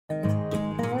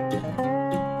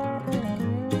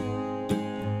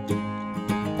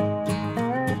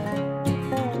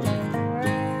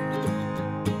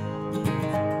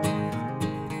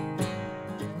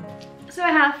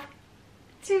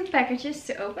packages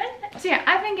to open. So yeah,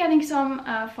 I've been getting some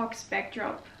Fox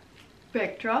backdrops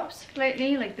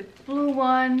lately, like the blue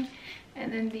one,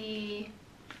 and then the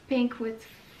pink with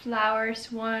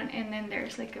flowers one, and then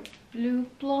there's like a blue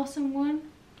blossom one.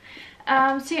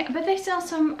 So yeah, but they sell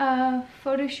some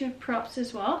photo shoot props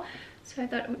as well, so I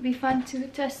thought it would be fun to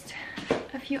test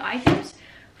a few items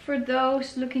for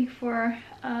those looking for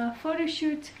photo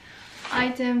shoot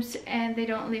items and they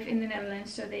don't live in the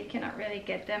Netherlands, so they cannot really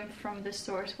get them from the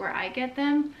stores where I get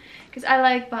them, because I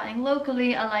like buying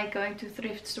locally. I like going to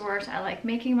thrift stores. I like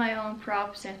making my own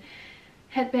props and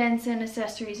headbands and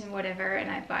accessories and whatever,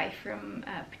 and I buy from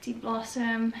Petit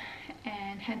Blossom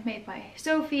and Handmade by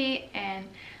Sophie and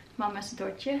Mama's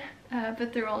Dotje,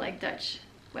 but they're all like Dutch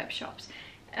web shops.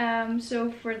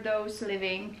 So for those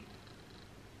living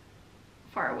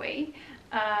far away,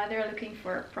 they're looking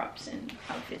for props and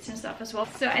outfits and stuff as well.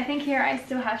 So I think here I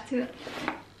still have to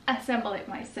assemble it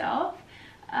myself.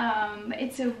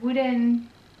 It's a wooden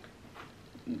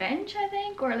bench, I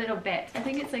think, or a little bed. I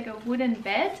think it's like a wooden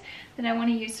bed that I want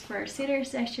to use for sitter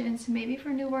sessions, maybe for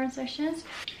newborn sessions.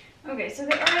 Okay, so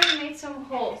they already made some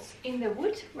holes in the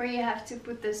wood where you have to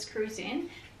put the screws in,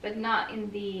 but not in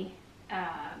the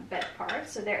bed part.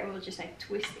 So there it will just like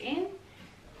twist in.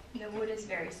 The wood is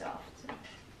very soft.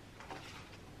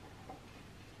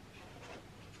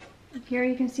 Here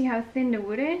you can see how thin the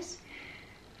wood is,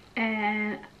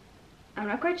 and I'm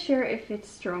not quite sure if it's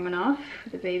strong enough for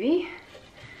the baby,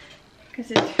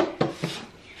 because it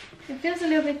feels a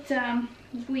little bit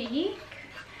weak.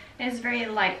 It's very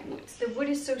light wood. The wood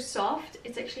is so soft,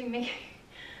 it's actually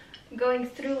going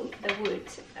through the wood.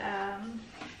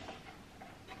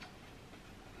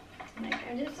 Like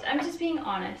I'm just being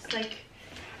honest. Like,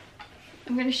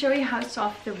 I'm gonna show you how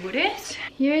soft the wood is.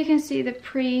 Here you can see the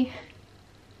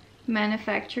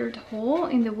pre-manufactured hole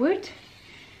in the wood,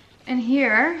 and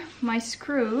here my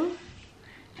screw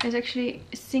is actually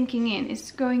sinking in.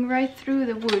 It's going right through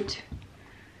the wood.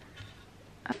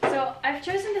 So I've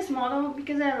chosen this model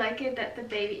because I like it that the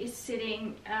baby is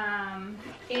sitting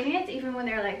in it, even when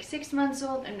they're like 6 months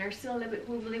old, and they're still a little bit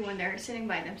wobbly when they're sitting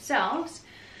by themselves.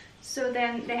 So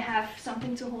then they have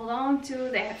something to hold on to,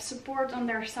 they have support on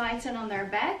their sides and on their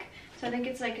back. So I think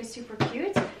it's like a super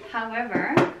cute.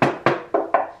 However,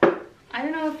 I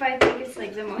don't know if I think it's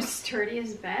like the most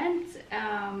sturdiest bed.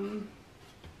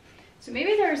 So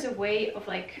maybe there's a way of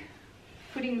like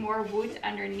putting more wood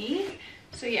underneath,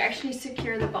 so you actually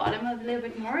secure the bottom a little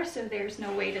bit more, so there's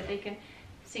no way that they can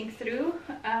sink through.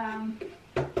 I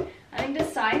think the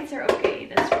sides are okay.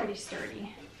 That's pretty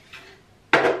sturdy.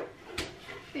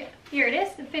 Yeah, here it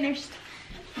is, the finished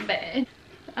bed.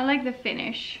 I like the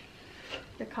finish,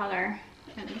 the color,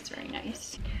 and it's very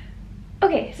nice.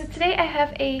 Okay, so today I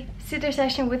have a sitter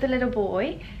session with a little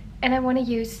boy, and I want to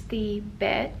use the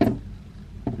bed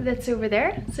that's over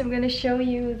there. So I'm going to show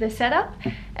you the setup,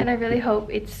 and I really hope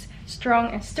it's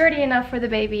strong and sturdy enough for the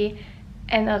baby,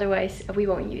 and otherwise we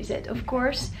won't use it, of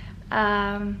course.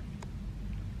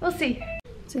 We'll see.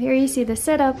 So here you see the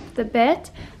setup, the bed.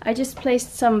 I just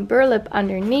placed some burlap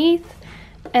underneath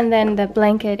and then the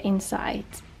blanket inside.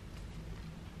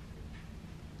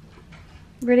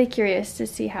 Really curious to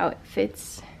see how it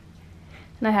fits.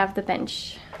 And I have the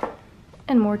bench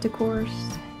and more decors.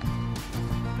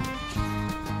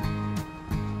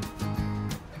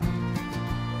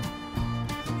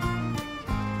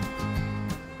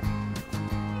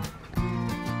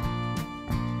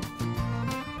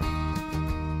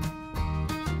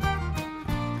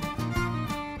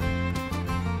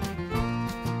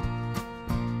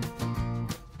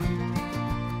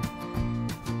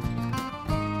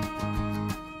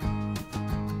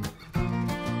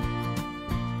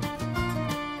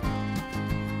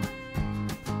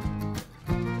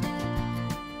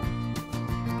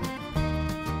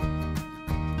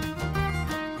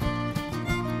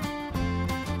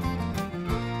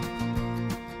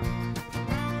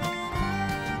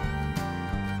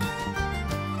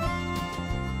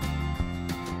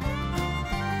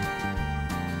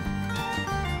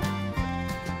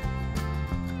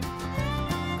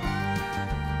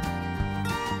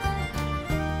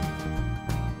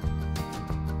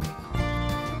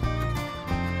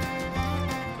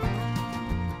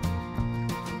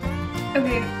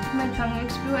 Okay, my tongue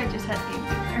looks blue. I just had ink in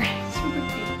there. Super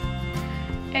cute.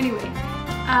 Anyway,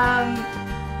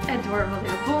 adorable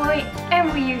little boy, and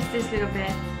we used this little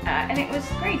bed, and it was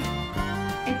great.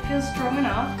 It feels strong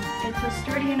enough. It feels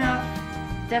sturdy enough.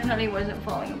 Definitely wasn't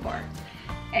falling apart.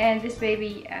 And this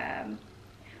baby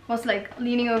was like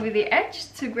leaning over the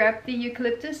edge to grab the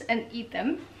eucalyptus and eat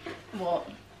them. Well,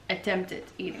 attempted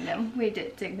eating them. We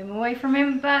did take them away from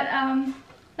him, but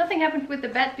nothing happened with the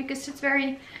bed because it's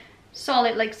very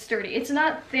solid, like sturdy. It's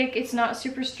not thick, it's not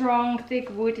super strong, thick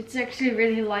wood. It's actually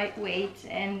really lightweight,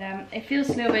 and it feels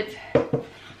a little bit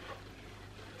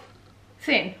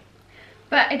thin,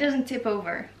 but it doesn't tip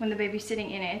over when the baby's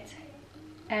sitting in it.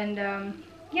 And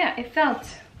yeah, it felt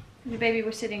the baby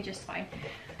was sitting just fine.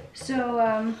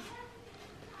 So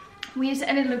we used,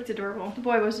 and it looked adorable. The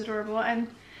boy was adorable, and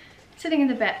sitting in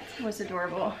the bed was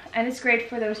adorable. And it's great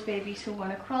for those babies who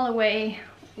want to crawl away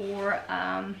or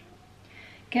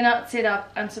cannot sit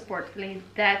up unsupportedly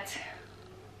that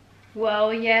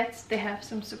well yet. They have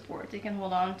some support. They can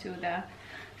hold on to the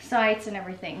sides and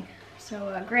everything.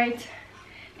 So great.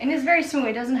 And it's very smooth.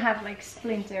 It doesn't have like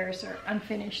splinters or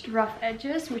unfinished rough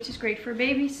edges, which is great for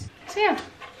babies. So yeah,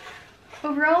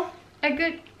 overall a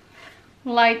good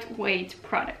lightweight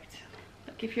product.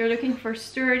 Like if you're looking for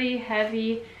sturdy,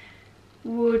 heavy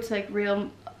wood, like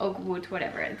real oak wood,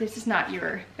 whatever, this is not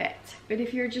your bed. But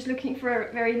if you're just looking for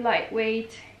a very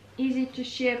lightweight, easy to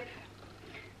ship,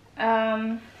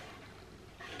 yeah,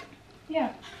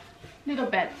 little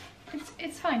bed,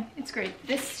 it's fine, it's great.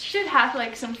 This should have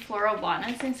like some floral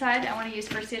bonnets inside I want to use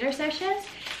for sitter sessions,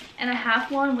 and I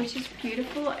have one which is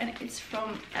beautiful, and it's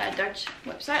from a Dutch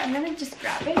website. I'm gonna just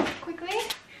grab it quickly.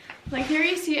 Like here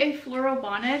you see a floral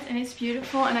bonnet, and it's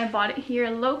beautiful, and I bought it here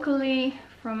locally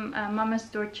from Mama's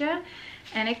Dortje,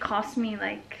 and it cost me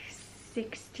like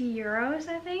 60 euros,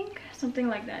 I think, something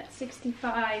like that,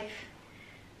 65,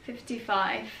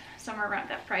 55, somewhere around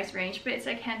that price range. But it's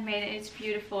like handmade, and it's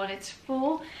beautiful, and it's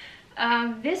full.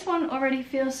 This one already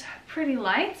feels pretty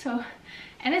light, so,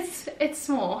 and it's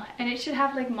small, and it should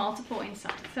have like multiple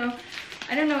inside. So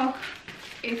I don't know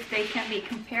if they can be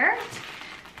compared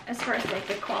as far as like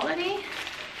the quality,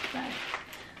 but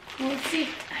we'll see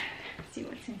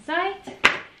what's inside.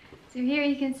 So here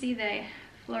you can see the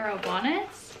floral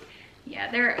bonnets.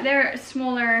 Yeah, they're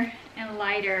smaller and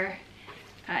lighter.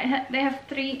 They have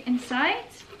 3 inside,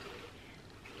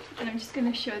 and I'm just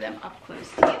gonna show them up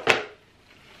close to you.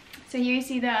 So here you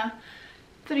see the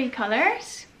 3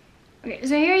 colors. Okay,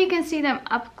 so here you can see them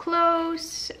up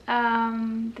close,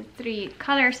 the 3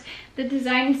 colors. The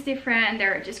design is different, and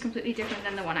they're just completely different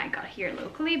than the one I got here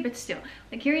locally, but still.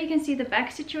 Like here you can see the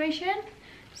back situation.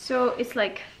 So it's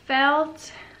like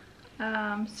felt,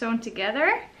 sewn together.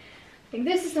 I think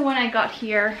this is the one I got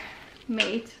here,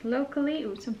 made locally.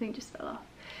 Ooh, something just fell off.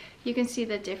 You can see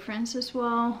the difference as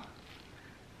well.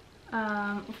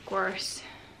 Of course,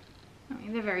 I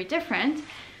mean, they're very different,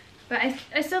 but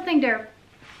I still think they're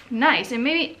nice. And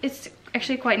maybe it's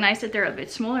actually quite nice that they're a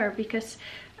bit smaller, because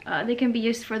they can be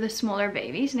used for the smaller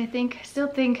babies. And I still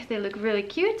think they look really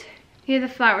cute. Here the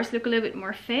flowers look a little bit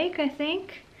more fake, I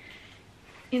think.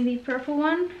 In the purple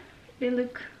one, they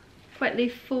look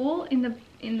quite full in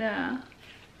the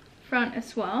front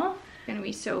as well. It's gonna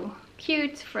be so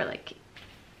cute for like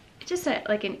just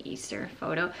like an Easter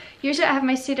photo. Usually I have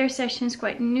my sitter sessions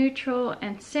quite neutral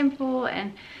and simple,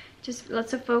 and just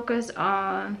lots of focus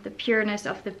on the pureness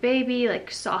of the baby,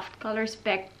 like soft colors,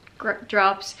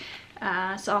 backdrops,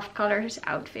 soft colors,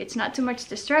 outfits, not too much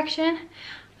distraction.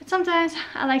 But sometimes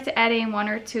I like to add in 1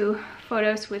 or 2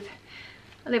 photos with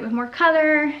a little bit more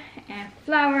color and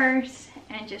flowers,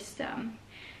 and just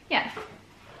yeah,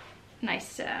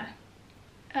 nice,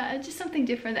 just something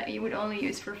different that you would only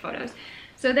use for photos.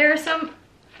 So there are some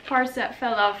parts that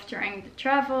fell off during the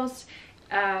travels,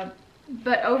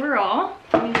 but overall,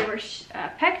 I mean, they were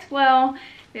packed well,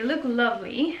 they look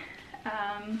lovely,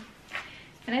 and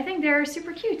I think they're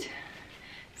super cute.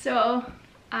 So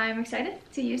I'm excited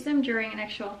to use them during an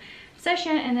actual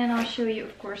session, and then I'll show you,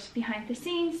 of course, behind the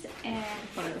scenes and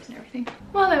photos and everything.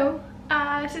 Well,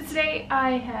 hello. So today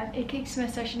I have a cake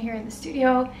smith session here in the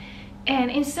studio,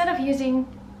 and instead of using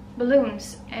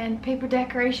balloons and paper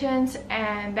decorations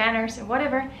and banners and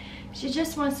whatever, she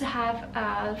just wants to have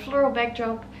a floral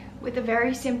backdrop with a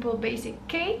very simple basic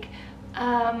cake,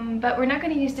 but we're not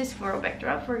going to use this floral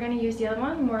backdrop. We're going to use the other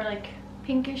one, more like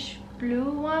pinkish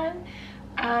blue one.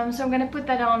 So I'm going to put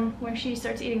that on when she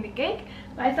starts eating the cake.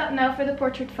 But I thought now for the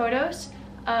portrait photos,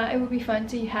 it would be fun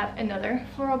to have another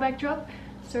floral backdrop.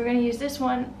 So we're going to use this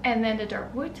one and then the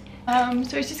dark wood.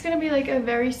 So it's just going to be like a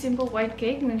very simple white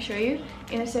cake. I'm going to show you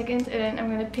in a second, and then I'm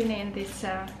going to pin in this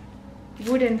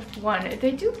wooden one.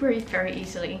 They do break very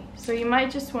easily, so you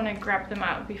might just want to grab them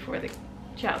out before the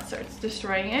child starts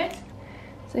destroying it.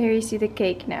 So here you see the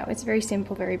cake now. It's very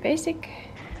simple, very basic.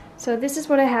 So this is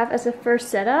what I have as a first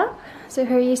setup. So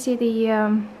here you see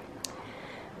the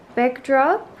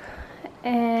backdrop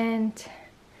and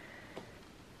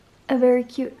a very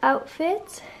cute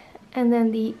outfit, and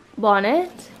then the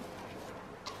bonnet,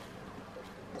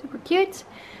 super cute,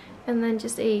 and then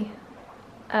just a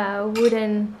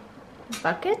wooden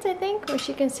bucket, I think, where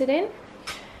she can sit in.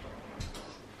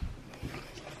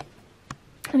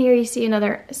 And here you see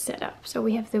another setup. So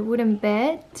we have the wooden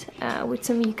bed with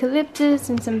some eucalyptus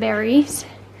and some berries.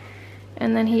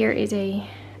 And then here is a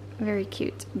very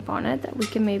cute bonnet that we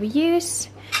can maybe use.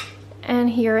 And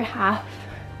here I have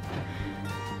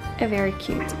a very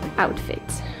cute outfit.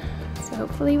 So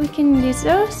hopefully we can use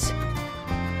those.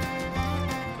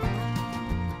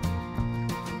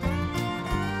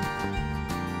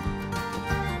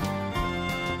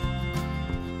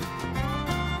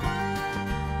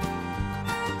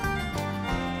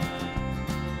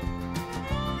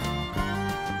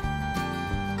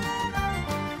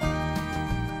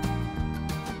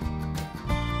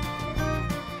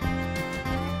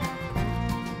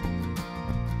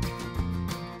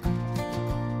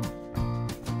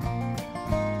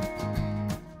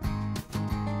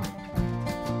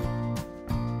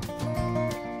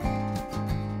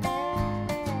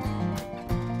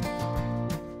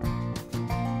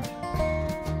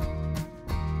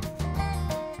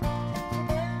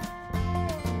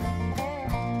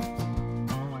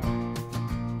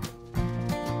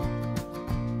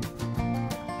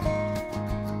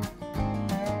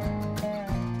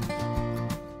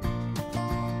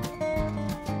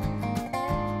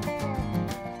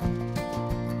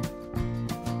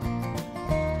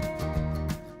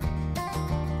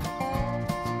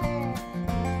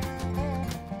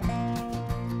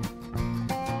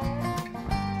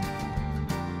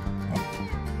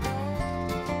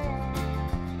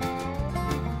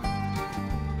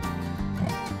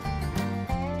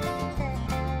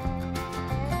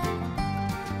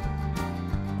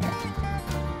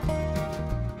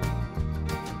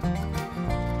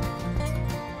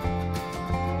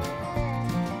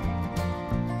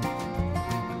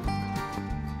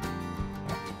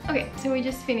 Okay, so we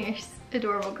just finished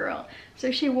Adorable Girl. So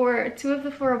she wore 2 of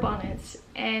the Floral bonnets,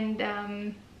 and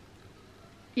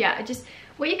yeah,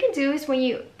 what you can do is when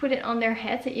you put it on their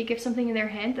head, that you give something in their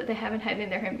hand that they haven't had in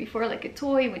their hand before, like a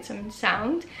toy with some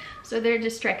sound, so they're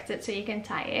distracted, so you can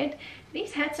tie it.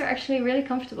 These hats are actually really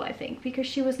comfortable, I think, because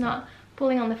she was not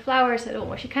pulling on the flowers at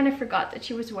all. She kind of forgot that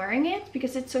she was wearing it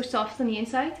because it's so soft on the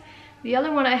inside. The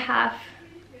other one I have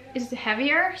is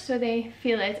heavier, so they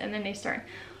feel it and then they start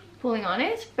pulling on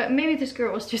it. But maybe this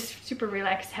girl was just super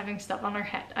relaxed having stuff on her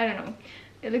head. I don't know.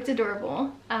 It looked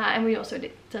adorable. And we also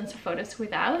did tons of photos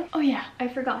without. Oh yeah, I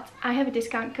forgot. I have a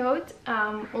discount code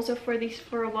also for these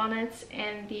Floral bonnets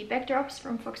and the backdrops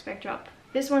from Fox Backdrop.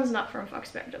 This one's not from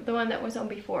Fox Backdrop. The one that was on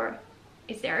before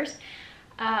is theirs.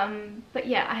 But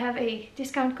yeah, I have a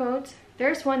discount code.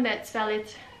 There's one that's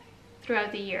valid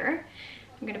throughout the year.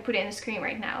 I'm gonna put it in the screen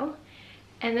right now.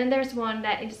 And then there's one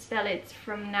that is valid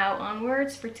from now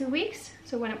onwards for 2 weeks.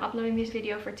 So when I'm uploading this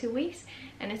video for 2 weeks.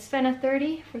 And it's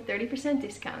Fena30 for 30%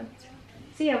 discount.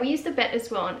 So yeah, we used the bed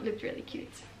as well and it looked really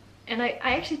cute. And I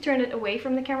actually turned it away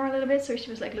from the camera a little bit, so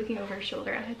she was like looking over her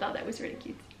shoulder, and I thought that was really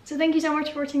cute. So thank you so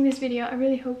much for watching this video. I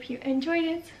really hope you enjoyed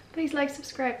it. Please like,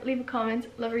 subscribe, leave a comment.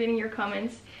 Love reading your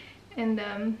comments. And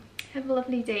have a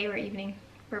lovely day or evening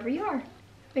wherever you are.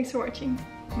 Thanks for watching.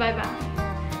 Bye bye.